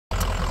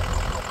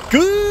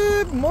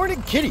Good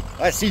morning, kitty.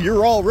 I see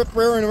you're all rip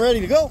raring and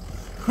ready to go.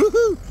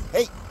 Woohoo!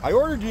 Hey, I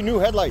ordered you new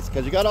headlights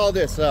because you got all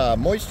this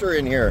moisture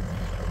in here,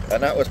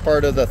 and that was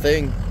part of the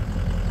thing.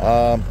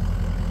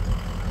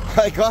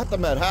 I got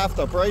them at half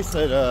the price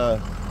that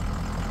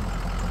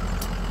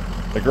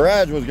the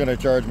garage was going to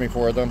charge me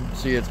for them.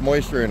 See, it's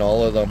moisture in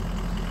all of them,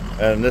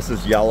 and this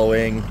is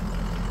yellowing.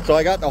 So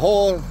I got the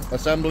whole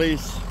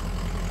assemblies.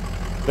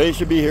 They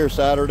should be here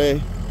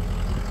Saturday.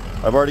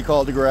 I've already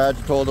called the garage,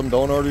 told them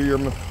don't order your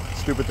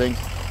stupid things.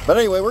 But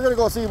anyway, we're gonna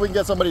go see if we can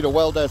get somebody to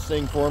weld that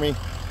thing for me,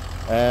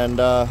 and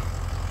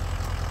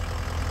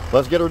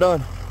let's get her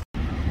done.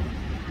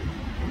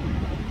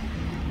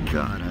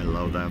 God, I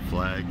love that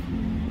flag.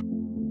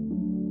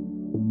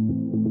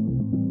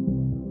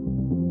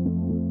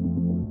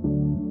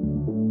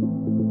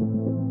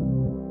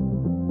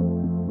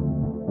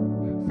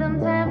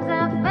 Sometimes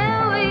I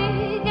feel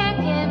weak, I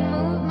can't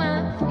move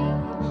my feet.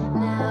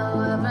 Now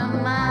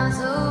I'm miles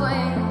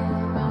away.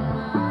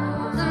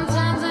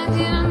 Sometimes I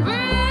can't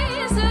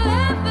embrace the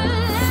life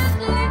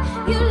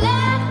you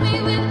left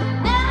me with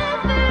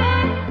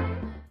nothing.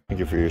 Thank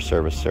you for your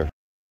service, sir.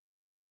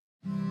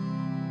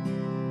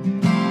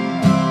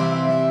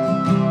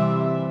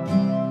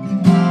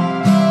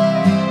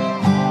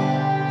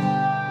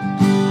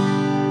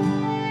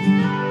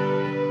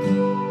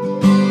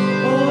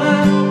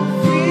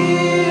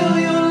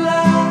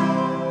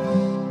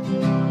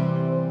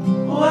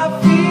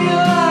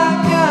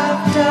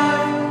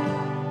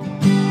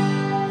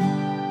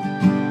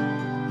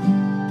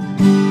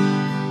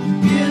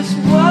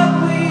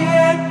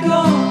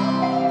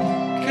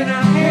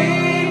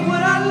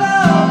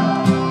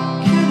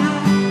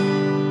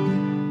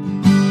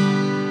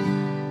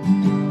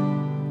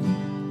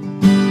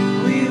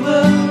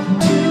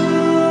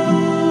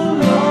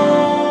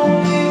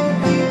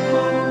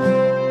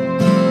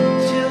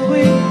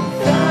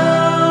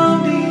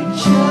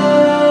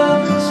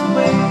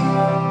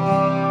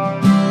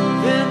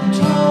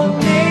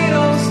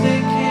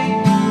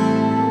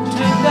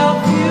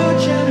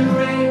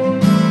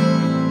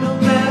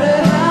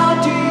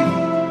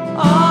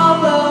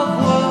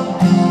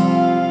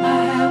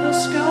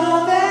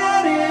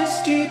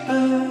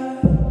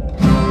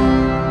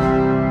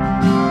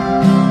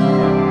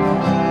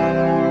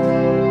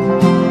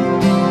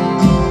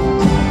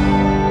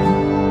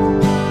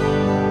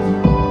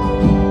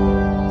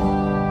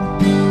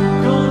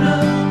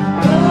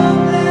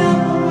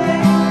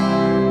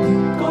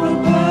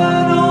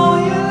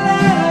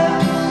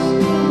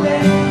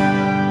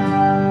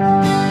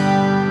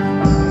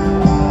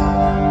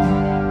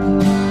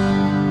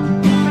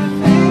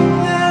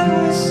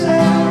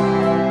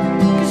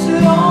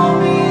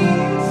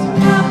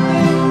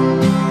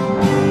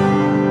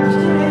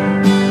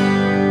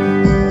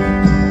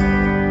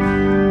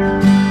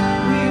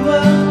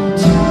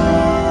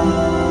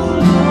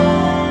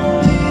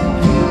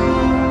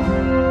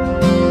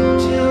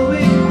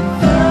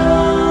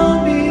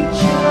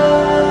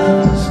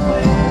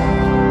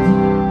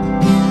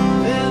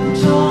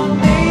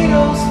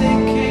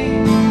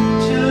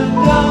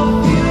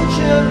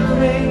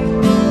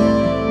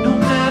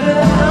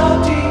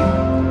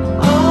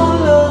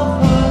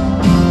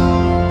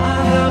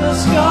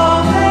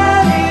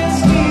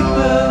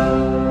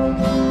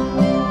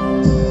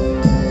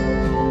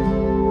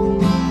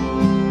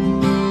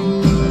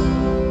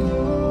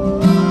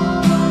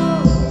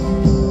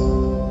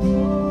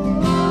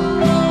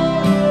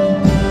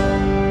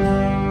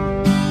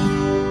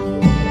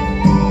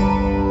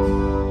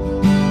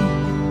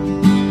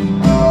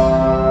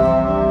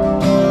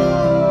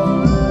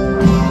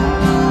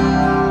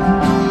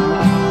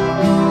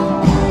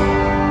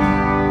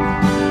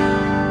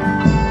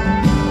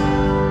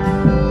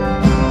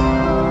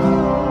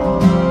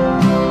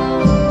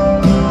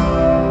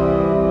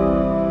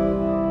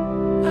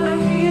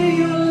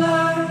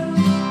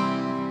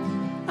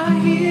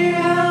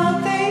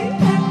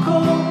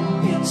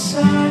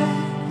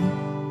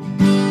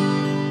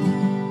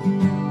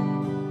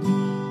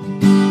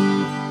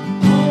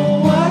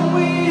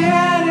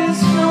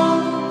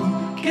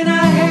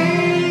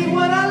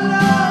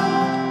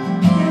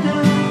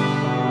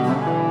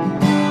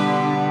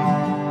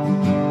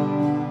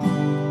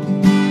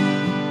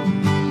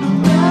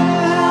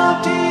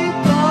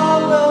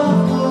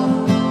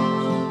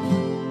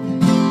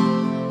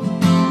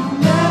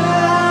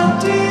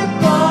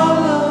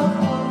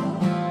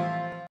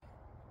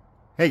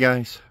 Hey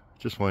guys,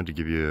 just wanted to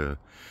give you,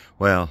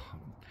 well,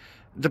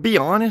 to be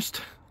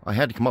honest, I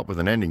had to come up with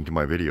an ending to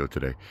my video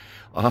today.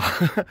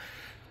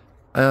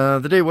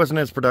 The day wasn't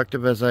as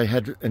productive as I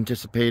had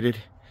anticipated.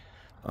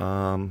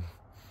 Got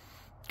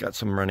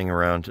some running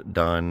around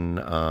done,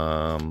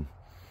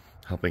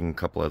 helping a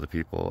couple other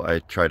people. I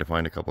tried to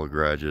find a couple of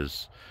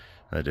garages.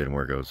 That didn't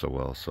work out so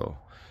well,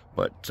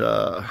 but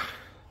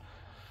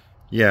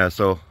yeah,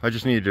 so I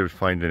just needed to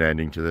find an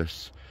ending to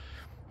this.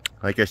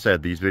 Like I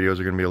said, these videos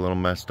are going to be a little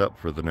messed up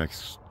for the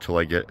next, till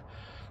I get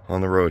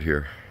on the road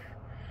here.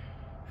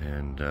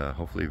 And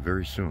hopefully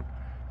very soon.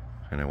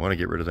 And I want to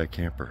get rid of that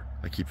camper.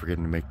 I keep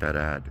forgetting to make that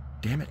ad.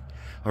 Damn it.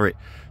 All right.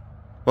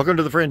 Welcome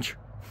to the Fringe.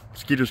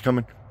 Mosquitoes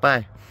coming.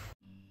 Bye.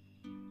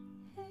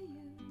 Hey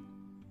you,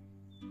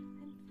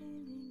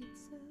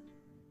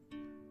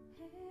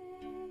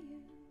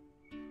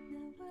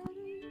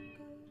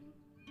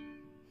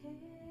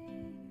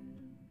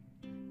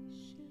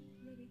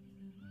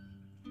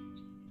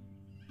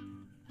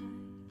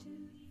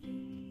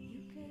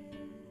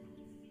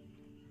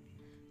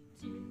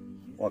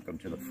 Welcome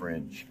to the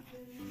fringe.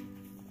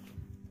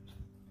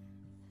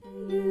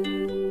 hey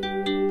you.